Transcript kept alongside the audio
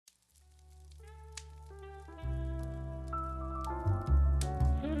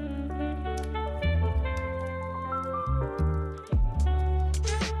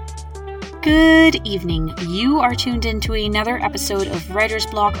Good evening. You are tuned into another episode of Writer's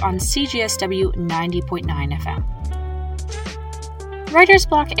Block on CJSW 90.9 FM. Writer's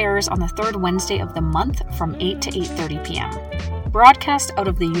Block airs on the third Wednesday of the month from 8 to 8:30 p.m., broadcast out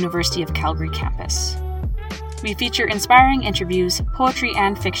of the University of Calgary campus. We feature inspiring interviews, poetry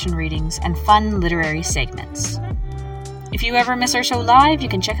and fiction readings, and fun literary segments. If you ever miss our show live, you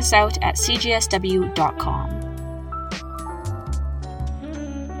can check us out at cjsw.com.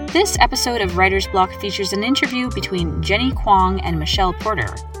 This episode of Writer's Block features an interview between Jenny Kwong and Michelle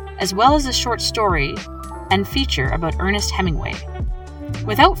Porter, as well as a short story and feature about Ernest Hemingway.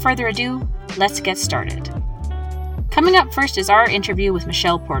 Without further ado, let's get started. Coming up first is our interview with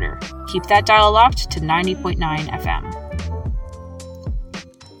Michelle Porter. Keep that dial locked to 90.9 FM.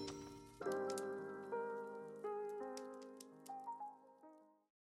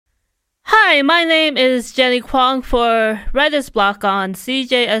 Hi, my name is Jenny Kwong for Writer's Block on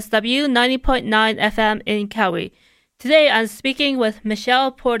CJSW 90.9 FM in Calgary. Today I'm speaking with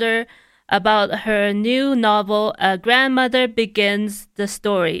Michelle Porter about her new novel, A Grandmother Begins the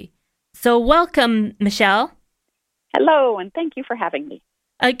Story. So welcome, Michelle. Hello, and thank you for having me.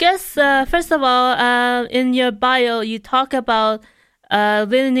 I guess, first of all, in your bio, you talk about a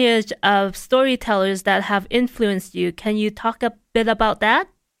lineage of storytellers that have influenced you. Can you talk a bit about that?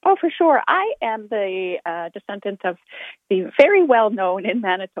 Oh, for sure. I am the descendant of the very well-known in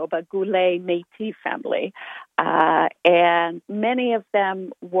Manitoba Goulet Métis family, and many of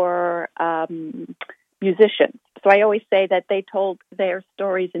them were musicians. So I always say that they told their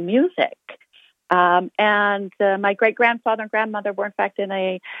stories in music. And my great-grandfather and grandmother were, in fact, in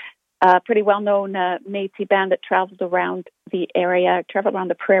a pretty well-known Métis band that traveled around the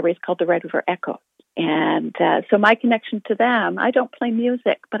prairies called the Red River Echo. And so my connection to them, I don't play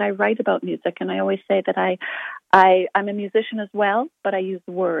music, but I write about music. And I always say that I'm a musician as well, but I use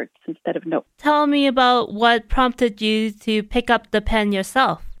words instead of notes. Tell me about what prompted you to pick up the pen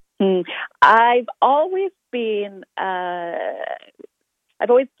yourself. I've always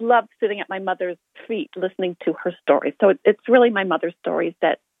loved sitting at my mother's feet, listening to her stories. So it's really my mother's stories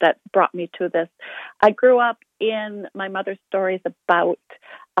that brought me to this. I grew up in my mother's stories about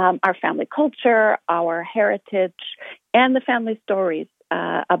our family culture, our heritage, and the family stories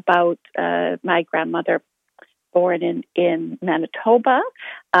about my grandmother, born in Manitoba,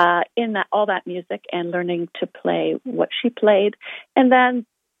 in all that music and learning to play what she played, and then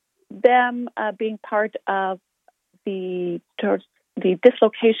them being part of the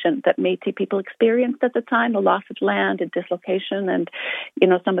dislocation that Métis people experienced at the time, the loss of land and dislocation and,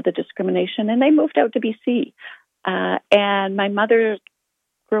 some of the discrimination. And they moved out to BC. And my mother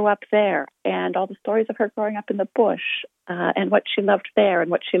grew up there, and all the stories of her growing up in the bush and what she loved there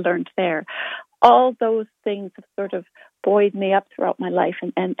and what she learned there. All those things have sort of buoyed me up throughout my life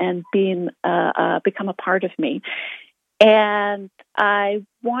and become a part of me. And I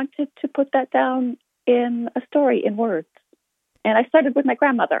wanted to put that down in a story, in words. And I started with my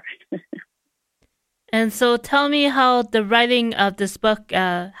grandmother. And so tell me how the writing of this book,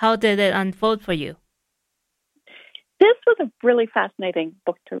 how did it unfold for you? This was a really fascinating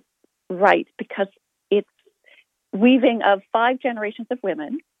book to write because it's weaving of 5 generations of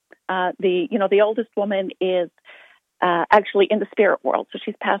women. The oldest woman is actually in the spirit world, so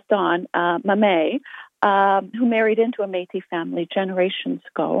she's passed on, Mamé, who married into a Métis family generations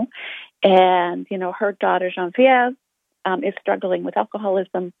ago. And, her daughter, Geneviève, is struggling with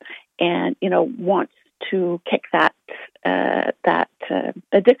alcoholism and, wants to kick that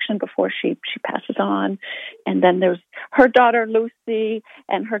addiction before she passes on. And then there's her daughter, Lucy,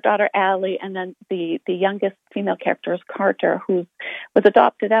 and her daughter, Allie, and then the youngest female character is Carter, who was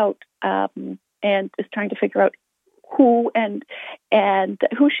adopted out and is trying to figure out who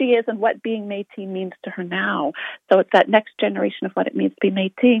who she is and what being Métis means to her now. So it's that next generation of what it means to be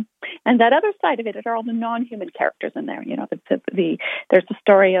Métis. And that other side of it are all the non-human characters in there. There's the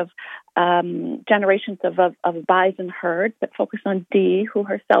story of generations of bison herds that focus on Dee, who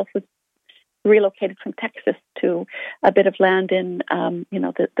herself was relocated from Texas to a bit of land in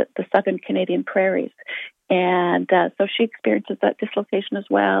the southern Canadian prairies. And so she experiences that dislocation as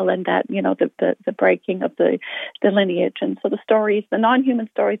well, and that, the breaking of the lineage. And so the stories, the non-human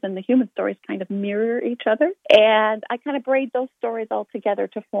stories and the human stories kind of mirror each other. And I kind of braid those stories all together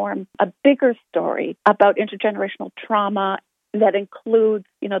to form a bigger story about intergenerational trauma that includes,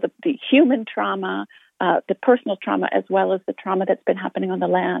 the human trauma the personal trauma as well as the trauma that's been happening on the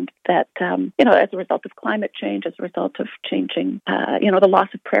land that, as a result of climate change, as a result of changing, the loss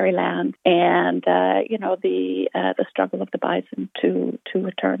of prairie land and, the struggle of the bison to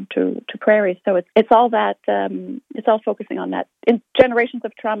return to prairies. So it's all that, it's all focusing on that in generations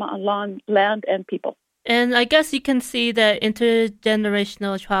of trauma on land and people. And I guess you can see the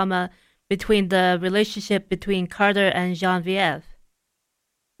intergenerational trauma between the relationship between Carter and Genevieve.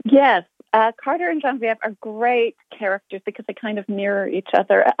 Yes, Carter and Genevieve are great characters because they kind of mirror each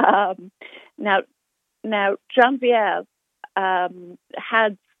other. Now Genevieve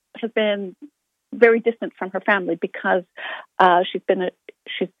has been very distant from her family because she's been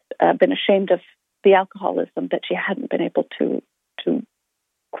ashamed of the alcoholism that she hadn't been able to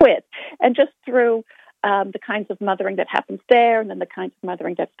quit, and just through the kinds of mothering that happens there, and then the kinds of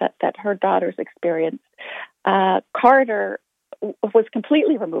mothering that her daughters experienced, Carter was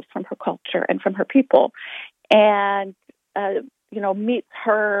completely removed from her culture and from her people, and meets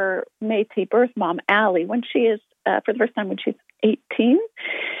her Métis birth mom, Allie, when she is for the first time when she's 18,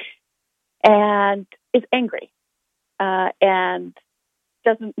 and is angry and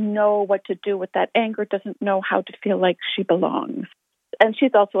doesn't know what to do with that anger, doesn't know how to feel like she belongs. And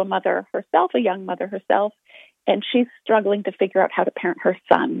she's also a mother herself, a young mother herself, and she's struggling to figure out how to parent her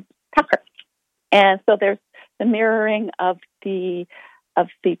son, Tucker. And so there's the mirroring of the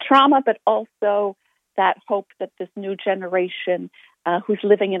trauma, but also that hope that this new generation, who's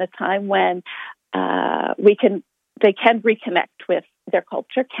living in a time when they can reconnect with their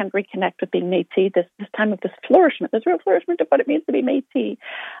culture, can reconnect with being Métis, this time of this flourishment, this real flourishment of what it means to be Métis,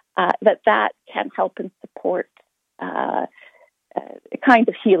 that can help and support a kind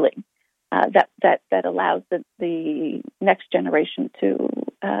of healing that allows the next generation to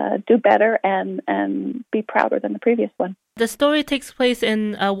do better and be prouder than the previous one. The story takes place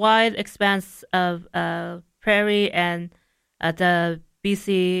in a wide expanse of prairie and the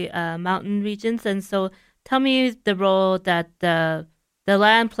BC mountain regions, and so tell me the role that the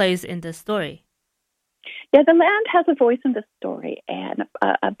land plays in the story. Yeah, the land has a voice in the story, and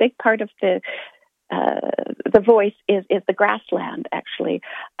a big part of the voice is the grassland, actually,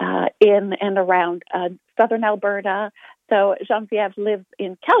 in and around southern Alberta. So Genevieve lives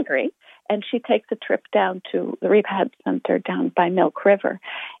in Calgary, and she takes a trip down to the Rehab Center down by Milk River.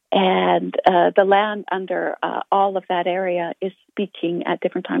 And the land under all of that area is speaking at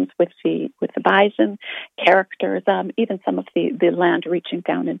different times with the bison characters. Even some of the land reaching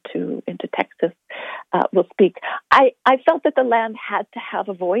down into Texas will speak. I felt that the land had to have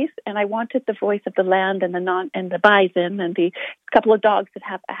a voice, and I wanted the voice of the land and the bison and the couple of dogs that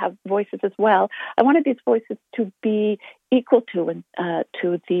have voices as well. I wanted these voices to be equal to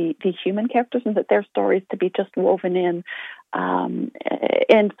the human characters, and that their stories to be just woven in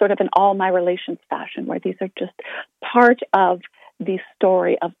sort of an all my relations fashion, where these are just part of the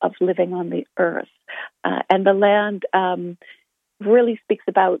story of living on the earth. And the land really speaks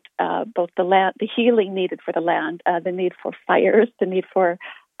about both the land, the healing needed for the land, the need for fires, the need for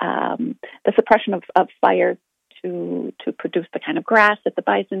the suppression of fires to produce the kind of grass that the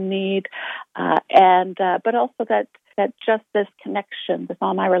bison need, but also that just this connection, this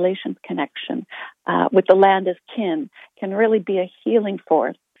all my relations connection with the land as kin, can really be a healing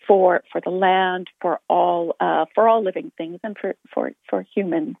force for the land, for all living things, and for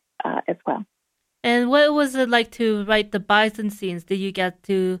humans as well. And what was it like to write the bison scenes? Did you get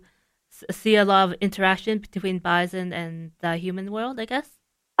to see a lot of interaction between bison and the human world, I guess?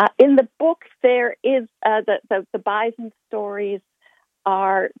 In the book, there is the bison stories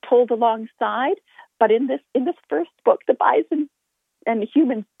are told alongside, but in this first book, the bison and the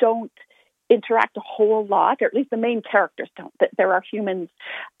humans don't interact a whole lot, or at least the main characters don't. There are humans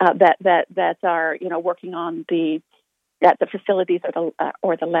that are working on the facilities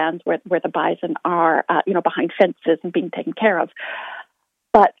or the lands where the bison are behind fences and being taken care of.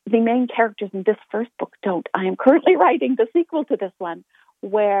 But the main characters in this first book don't. I am currently writing the sequel to this one,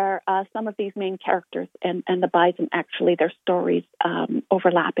 where some of these main characters and the bison, actually, their stories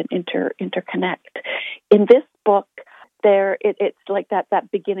overlap and interconnect. In this book, it's like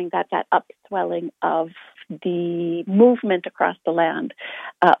that beginning, that upswelling of the movement across the land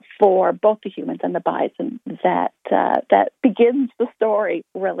for both the humans and the bison that begins the story,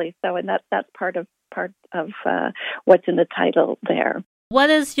 really. So, and that's part of what's in the title there. What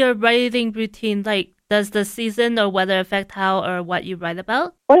is your writing routine like? Does the season or weather affect how or what you write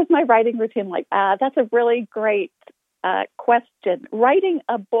about? What is my writing routine like? That's a really great question. Writing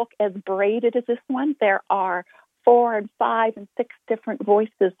a book as braided as this one, there are 4 and 5 and 6 different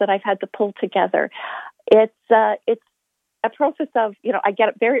voices that I've had to pull together. It's a process of, I get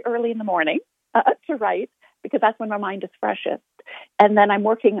up very early in the morning, to write, because that's when my mind is freshest. And then I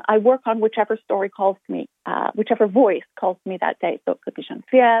work on whichever story calls to me, whichever voice calls to me that day. So it could be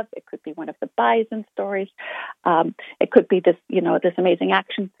Geneviève, it could be one of the Bison stories, it could be this, this amazing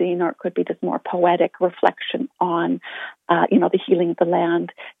action scene, or it could be this more poetic reflection on, the healing of the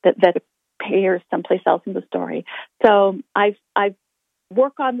land that appears someplace else in the story. So I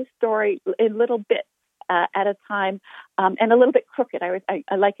work on the story in little bits at a time, and a little bit crooked. I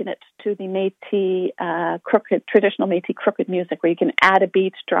liken it to the Métis traditional Métis crooked music, where you can add a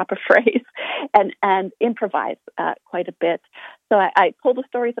beat, drop a phrase, and improvise quite a bit. So I pull the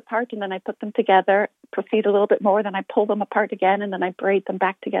stories apart, and then I put them together, proceed a little bit more, then I pull them apart again, and then I braid them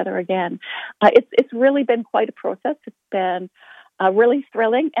back together again. It's really been quite a process. It's been really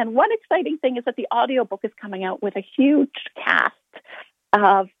thrilling. And one exciting thing is that the audiobook is coming out with a huge cast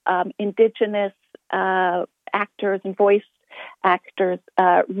of Indigenous actors and voice actors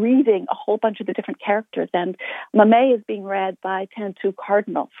reading a whole bunch of the different characters. And Mamé is being read by Tantoo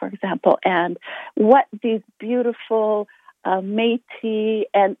Cardinal, for example. And what these beautiful Métis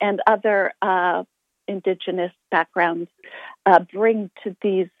and other Indigenous backgrounds bring to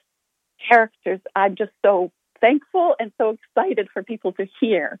these characters, I'm just so thankful and so excited for people to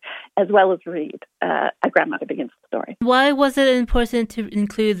hear as well as read A Grandmother Begins the Story. Why was it important to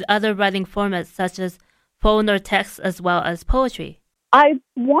include other writing formats such as phone or text as well as poetry? I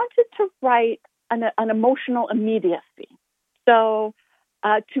wanted to write an emotional immediacy. So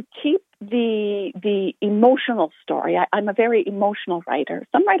to keep the emotional story, I'm a very emotional writer.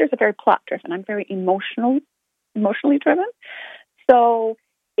 Some writers are very plot-driven. I'm very emotionally driven. So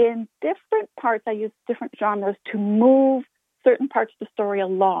in different parts, I use different genres to move certain parts of the story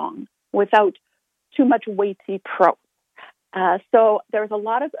along without too much weighty prose. So there's a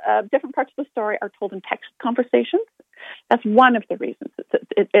lot of different parts of the story are told in text conversations. That's one of the reasons.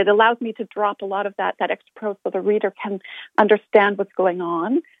 It allows me to drop a lot of that extra prose so the reader can understand what's going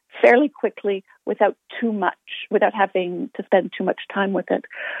on fairly quickly without having to spend too much time with it.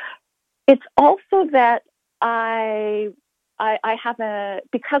 It's also that I have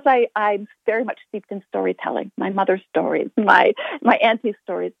because I'm very much steeped in storytelling, my mother's stories, my auntie's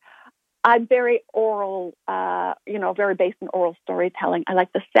stories. I'm very oral, very based in oral storytelling. I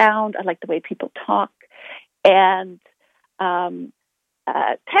like the sound. I like the way people talk. And texts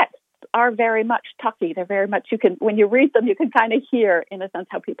are very much talky. They're very much, when you read them, you can kind of hear, in a sense,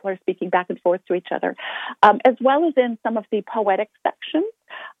 how people are speaking back and forth to each other, as well as in some of the poetic sections.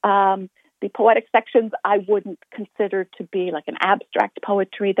 The poetic sections I wouldn't consider to be like an abstract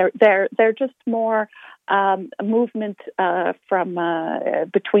poetry. They're just more a movement from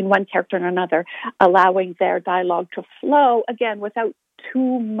between one character and another, allowing their dialogue to flow again without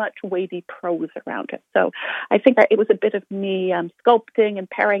too much weighty prose around it. So I think that it was a bit of me sculpting and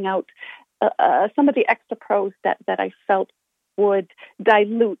paring out some of the extra prose that I felt would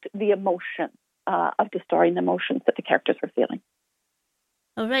dilute the emotion of the story and the emotions that the characters were feeling.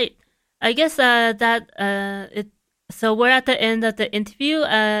 All right. I guess so we're at the end of the interview.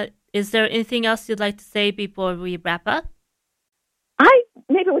 Is there anything else you'd like to say before we wrap up? I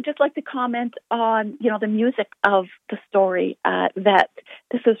maybe would just like to comment on, the music of the story, that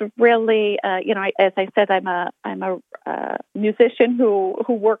this is really, as I said, I'm a musician who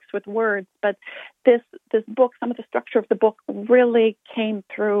works with words, but this book, some of the structure of the book really came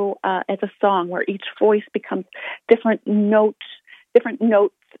through as a song where each voice becomes different notes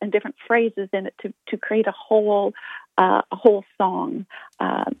and different phrases in it to create a whole song,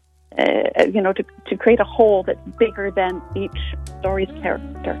 to create a whole that's bigger than each story's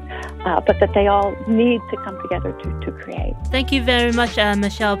character, but that they all need to come together to create. Thank you very much,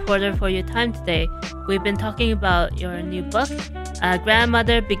 Michelle Porter, for your time today. We've been talking about your new book,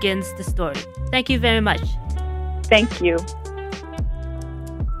 Grandmother Begins the Story. Thank you very much. Thank you.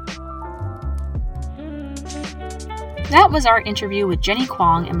 That was our interview with Jenny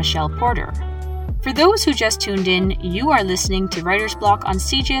Kwong and Michelle Porter. For those who just tuned in, you are listening to Writer's Block on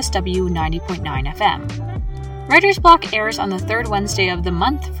CJSW 90.9 FM. Writer's Block airs on the third Wednesday of the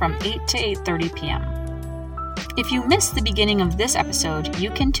month from 8 to 8:30 p.m. If you missed the beginning of this episode,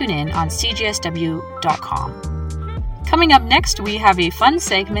 you can tune in on cjsw.com. Coming up next, we have a fun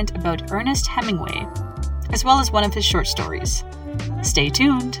segment about Ernest Hemingway, as well as one of his short stories. Stay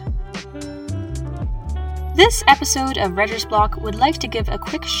tuned! This episode of Writer's Block would like to give a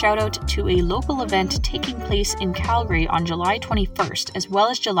quick shout out to a local event taking place in Calgary on July 21st as well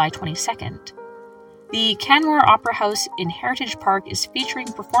as July 22nd. The Canmore Opera House in Heritage Park is featuring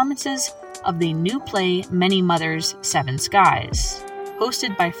performances of the new play Many Mothers, Seven Skies,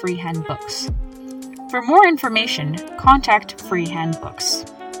 hosted by Freehand Books. For more information, contact Freehand Books.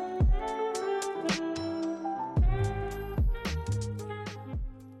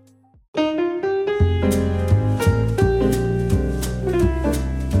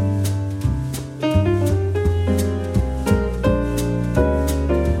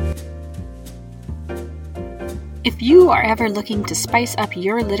 you are ever looking to spice up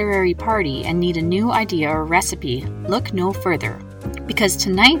your literary party and need a new idea or recipe, look no further. Because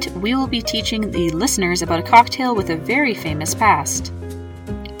tonight we will be teaching the listeners about a cocktail with a very famous past.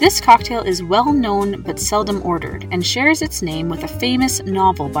 This cocktail is well known but seldom ordered and shares its name with a famous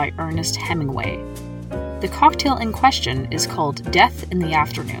novel by Ernest Hemingway. The cocktail in question is called Death in the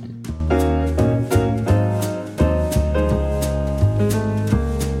Afternoon.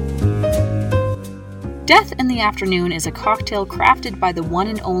 Death in the Afternoon is a cocktail crafted by the one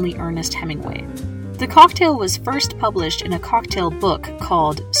and only Ernest Hemingway. The cocktail was first published in a cocktail book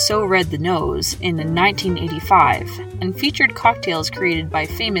called So Red the Nose in 1985 and featured cocktails created by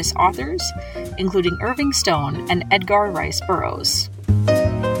famous authors, including Irving Stone and Edgar Rice Burroughs.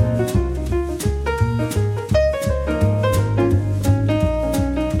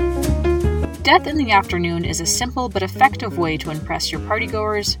 Death in the Afternoon is a simple but effective way to impress your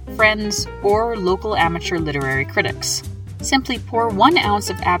partygoers, friends, or local amateur literary critics. Simply pour 1 ounce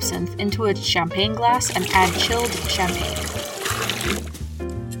of absinthe into a champagne glass and add chilled champagne.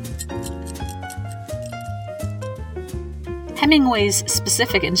 Hemingway's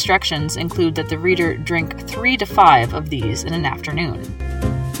specific instructions include that the reader drink 3 to 5 of these in an afternoon.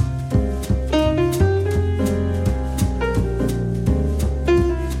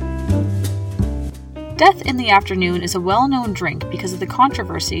 Death in the Afternoon is a well-known drink because of the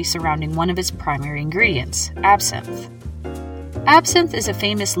controversy surrounding one of its primary ingredients, absinthe. Absinthe is a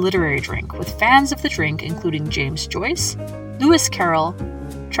famous literary drink, with fans of the drink including James Joyce, Lewis Carroll,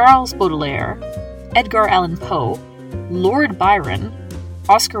 Charles Baudelaire, Edgar Allan Poe, Lord Byron,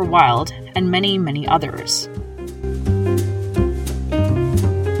 Oscar Wilde, and many, many others.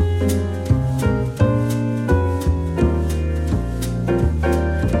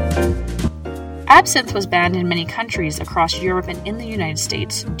 Absinthe was banned in many countries across Europe and in the United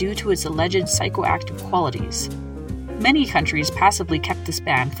States due to its alleged psychoactive qualities. Many countries passively kept this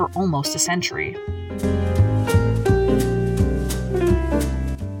ban for almost a century.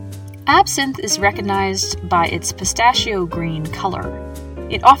 Absinthe is recognized by its pistachio green color.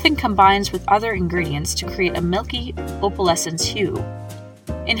 It often combines with other ingredients to create a milky, opalescent hue.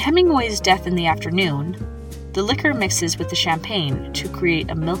 In Hemingway's Death in the Afternoon, the liquor mixes with the champagne to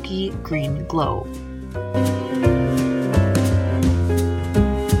create a milky green glow.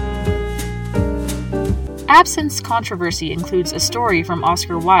 Absinthe's controversy includes a story from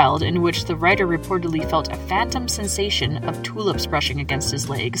Oscar Wilde in which the writer reportedly felt a phantom sensation of tulips brushing against his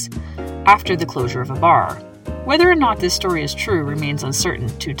legs after the closure of a bar. Whether or not this story is true remains uncertain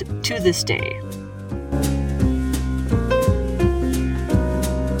to this day.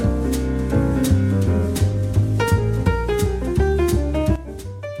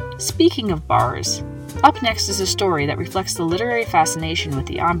 Speaking of bars, up next is a story that reflects the literary fascination with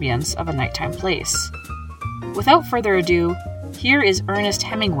the ambience of a nighttime place. Without further ado, here is Ernest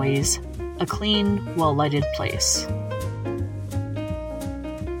Hemingway's A Clean, Well-Lighted Place.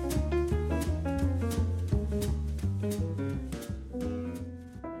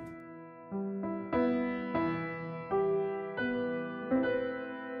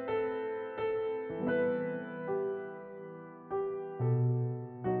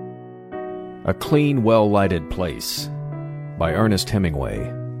 A Clean, Well-Lighted Place by Ernest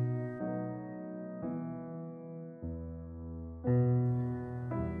Hemingway.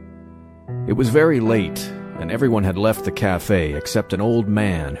 It was very late, and everyone had left the cafe except an old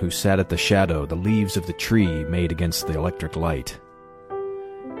man who sat at the shadow the leaves of the tree made against the electric light.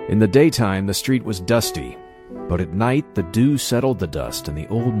 In the daytime, the street was dusty, but at night the dew settled the dust, and the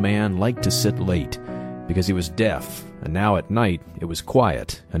old man liked to sit late because he was deaf, and now at night it was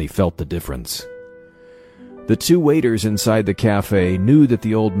quiet, and he felt the difference. The 2 waiters inside the cafe knew that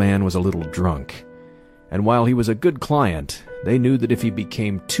the old man was a little drunk, and while he was a good client, they knew that if he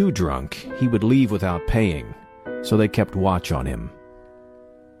became too drunk, he would leave without paying, so they kept watch on him.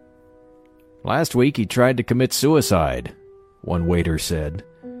 "Last week he tried to commit suicide," one waiter said.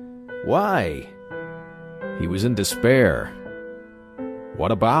 "Why?" "He was in despair."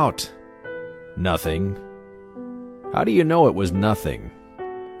 "What about?" "Nothing." "How do you know it was nothing?"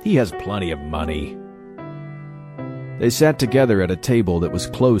 "He has plenty of money." They sat together at a table that was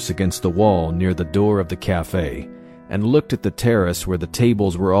close against the wall near the door of the cafe, and looked at the terrace where the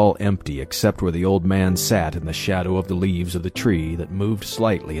tables were all empty except where the old man sat in the shadow of the leaves of the tree that moved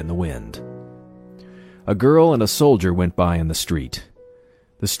slightly in the wind. A girl and a soldier went by in the street.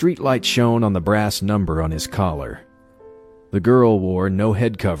 The streetlight shone on the brass number on his collar. The girl wore no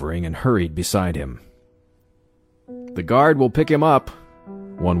head covering and hurried beside him. "The guard will pick him up,"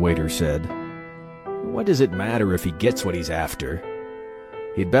 one waiter said. "What does it matter if he gets what he's after?"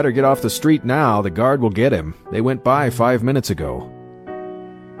 He'd better get off the street now. The guard will get him. They went by 5 minutes ago."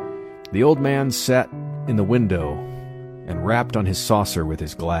 The old man sat in the window and rapped on his saucer with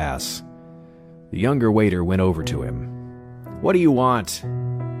his glass. The younger waiter went over to him. "What do you want?"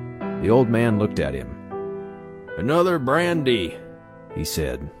 The old man looked at him. "Another brandy," he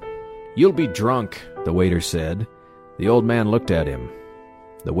said. "You'll be drunk," the waiter said. The old man looked at him.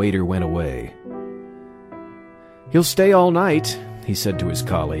 The waiter went away. "He'll stay all night," he said to his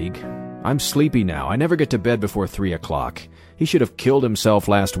colleague. "I'm sleepy now. I never get to bed before 3 o'clock. He should have killed himself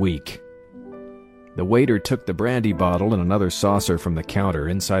last week." The waiter took the brandy bottle and another saucer from the counter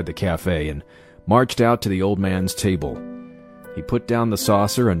inside the cafe and marched out to the old man's table. He put down the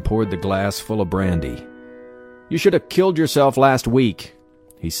saucer and poured the glass full of brandy. "You should have killed yourself last week,"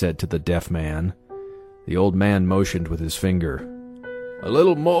 he said to the deaf man. The old man motioned with his finger. "A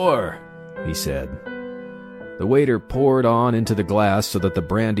little more," he said. The waiter poured on into the glass so that the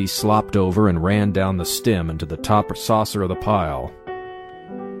brandy slopped over and ran down the stem into the top saucer of the pile.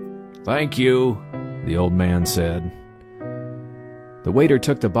 "Thank you," the old man said. The waiter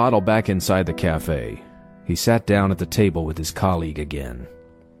took the bottle back inside the cafe. He sat down at the table with his colleague again.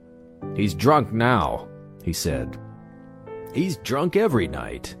 "He's drunk now," he said. "He's drunk every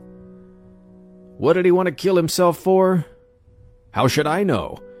night." "What did he want to kill himself for?" "How should I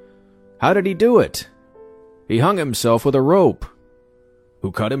know? How did he do it?" "He hung himself with a rope."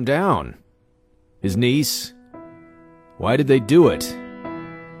 "Who cut him down?" "His niece." "Why did they do it?"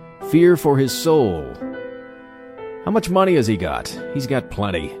 "Fear for his soul." "How much money has he got?" "He's got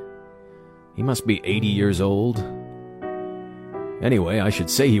plenty." "He must be 80 years old." "Anyway, I should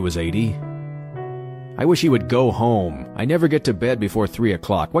say he was 80. I wish he would go home. I never get to bed before 3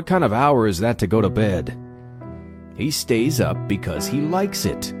 o'clock. What kind of hour is that to go to bed?" "He stays up because he likes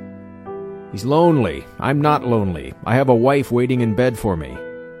it." "He's lonely. I'm not lonely. I have a wife waiting in bed for me."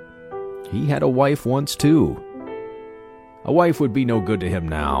 "He had a wife once, too." "A wife would be no good to him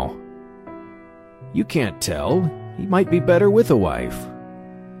now." "You can't tell. He might be better with a wife."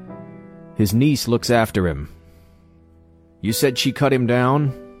 "His niece looks after him." "You said she cut him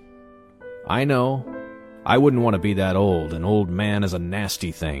down?" "I know. I wouldn't want to be that old. An old man is a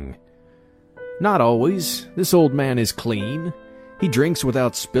nasty thing." "Not always. This old man is clean. He drinks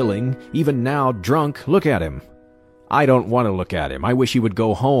without spilling. Even now, drunk, look at him." "I don't want to look at him. I wish he would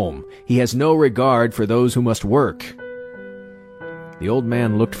go home. He has no regard for those who must work." The old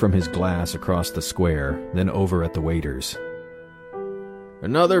man looked from his glass across the square, then over at the waiters.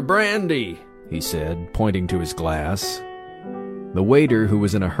 "Another brandy," he said, pointing to his glass. The waiter, who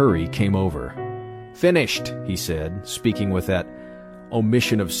was in a hurry, came over. "Finished," he said, speaking with that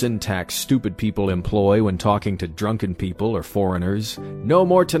omission of syntax stupid people employ when talking to drunken people or foreigners. "No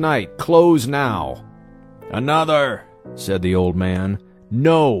more tonight. Close now." "Another," said the old man.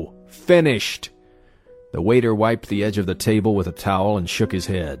 "No, finished." The waiter wiped the edge of the table with a towel and shook his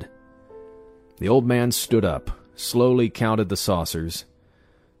head. The old man stood up, slowly counted the saucers,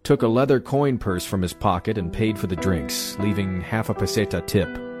 took a leather coin purse from his pocket and paid for the drinks, leaving half a peseta tip.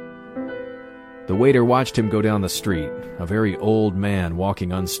 The waiter watched him go down the street, a very old man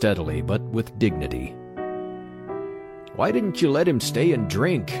walking unsteadily but with dignity. "Why didn't you let him stay and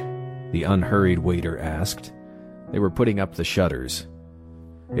drink?" the unhurried waiter asked. They were putting up the shutters.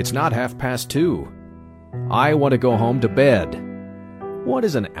 "It's not 2:30. I want to go home to bed." "What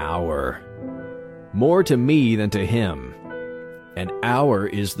is an hour?" "More to me than to him. An hour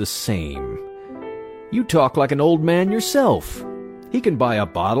is the same." "You talk like an old man yourself. He can buy a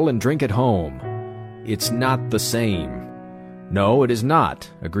bottle and drink at home." "It's not the same." "No, it is not,"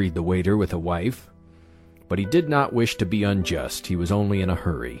 agreed the waiter with a wife. But he did not wish to be unjust. He was only in a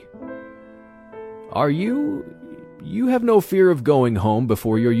hurry. You have no fear of going home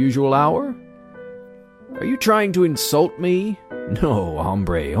before your usual hour?" "Are you trying to insult me?" "No,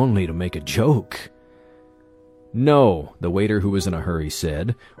 hombre, only to make a joke." "No," the waiter, who was in a hurry,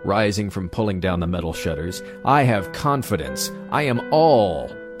 said, rising from pulling down the metal shutters. "I have confidence. I am all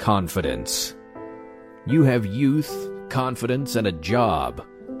confidence." "You have youth, confidence, and a job,"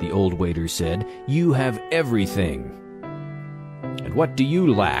 the old waiter said. "You have everything." "And what do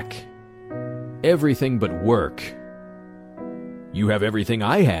you lack?" "Everything but work." "You have everything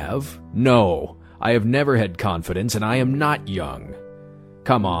I have." "No, I have never had confidence, and I am not young."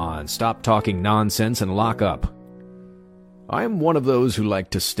 "Come on, stop talking nonsense and lock up." "I am one of those who like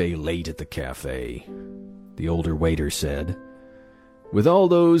to stay late at the cafe," the older waiter said. "With all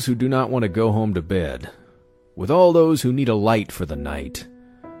those who do not want to go home to bed, with all those who need a light for the night.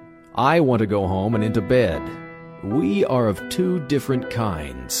 I want to go home and into bed. We are of two different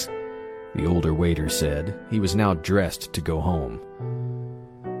kinds," the older waiter said. He was now dressed to go home.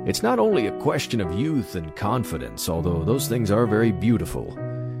 It's not only a question of youth and confidence, although those things are very beautiful.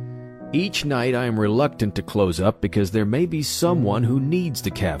 Each night I am reluctant to close up because there may be someone who needs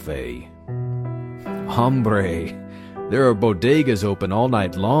the cafe. Hombre, there are bodegas open all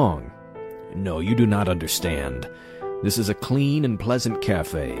night long. No, you do not understand. This is a clean and pleasant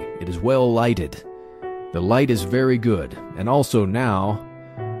cafe. It is well lighted. The light is very good, and also now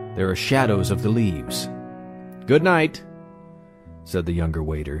there are shadows of the leaves. Good night, said the younger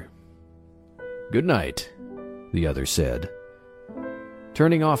waiter. Good night, the other said.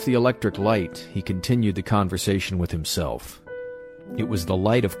 Turning off the electric light, he continued the conversation with himself. It was the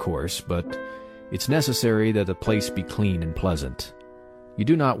light, of course, but it's necessary that the place be clean and pleasant. You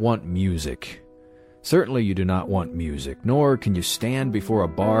do not want music. Certainly you do not want music, nor can you stand before a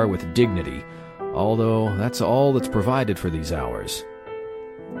bar with dignity, although that's all that's provided for these hours.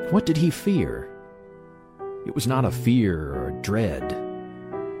 What did he fear? It was not a fear or a dread.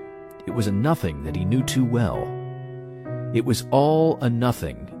 It was a nothing that he knew too well. It was all a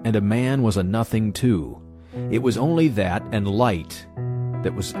nothing, and a man was a nothing too. It was only that and light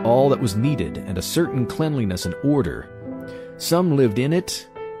that was all that was needed, and a certain cleanliness and order. Some lived in it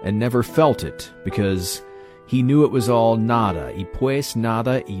and never felt it, because he knew it was all nada, y pues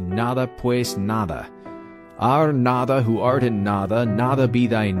nada, y nada pues nada. Our nada who art in nada, nada be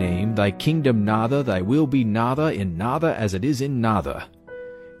thy name, thy kingdom nada, thy will be nada, in nada as it is in nada.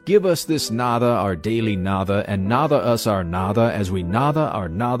 Give us this nada, our daily nada, and nada us our nada, as we nada our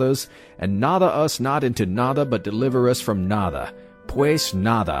nadas, and nada us not into nada, but deliver us from nada. Pues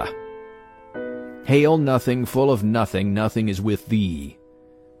nada. Hail nothing, full of nothing, nothing is with thee.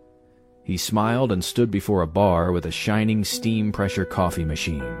 He smiled and stood before a bar with a shining steam pressure coffee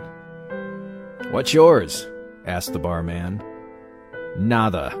machine. What's yours? Asked the barman.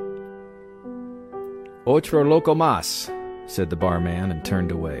 Nada. Otro loco más, said the barman and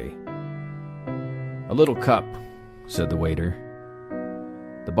turned away. A little cup, said the waiter.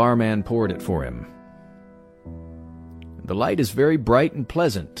 The barman poured it for him. The light is very bright and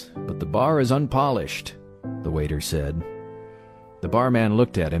pleasant, but the bar is unpolished, the waiter said. The barman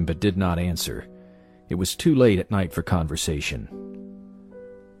looked at him but did not answer. It was too late at night for conversation.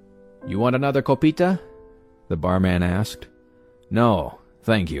 You want another copita? The barman asked. No,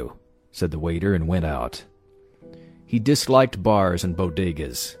 thank you, said the waiter and went out. He disliked bars and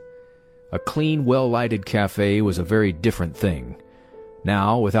bodegas. A clean, well-lighted cafe was a very different thing.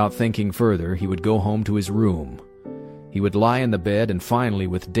 Now, without thinking further, he would go home to his room. He would lie in the bed, and finally,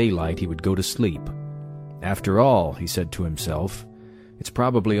 with daylight, he would go to sleep. After all, he said to himself, it's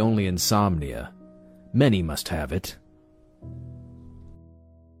probably only insomnia. Many must have it.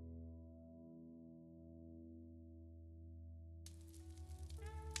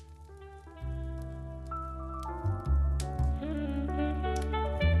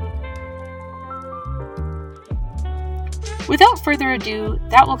 Without further ado,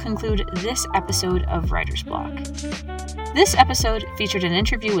 that will conclude this episode of Writer's Block. This episode featured an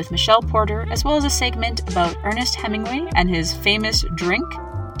interview with Michelle Porter, as well as a segment about Ernest Hemingway and his famous drink,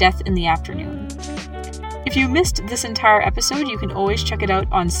 Death in the Afternoon. If you missed this entire episode, you can always check it out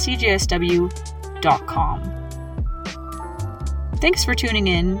on cjsw.com. Thanks for tuning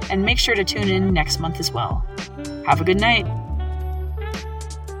in, and make sure to tune in next month as well. Have a good night.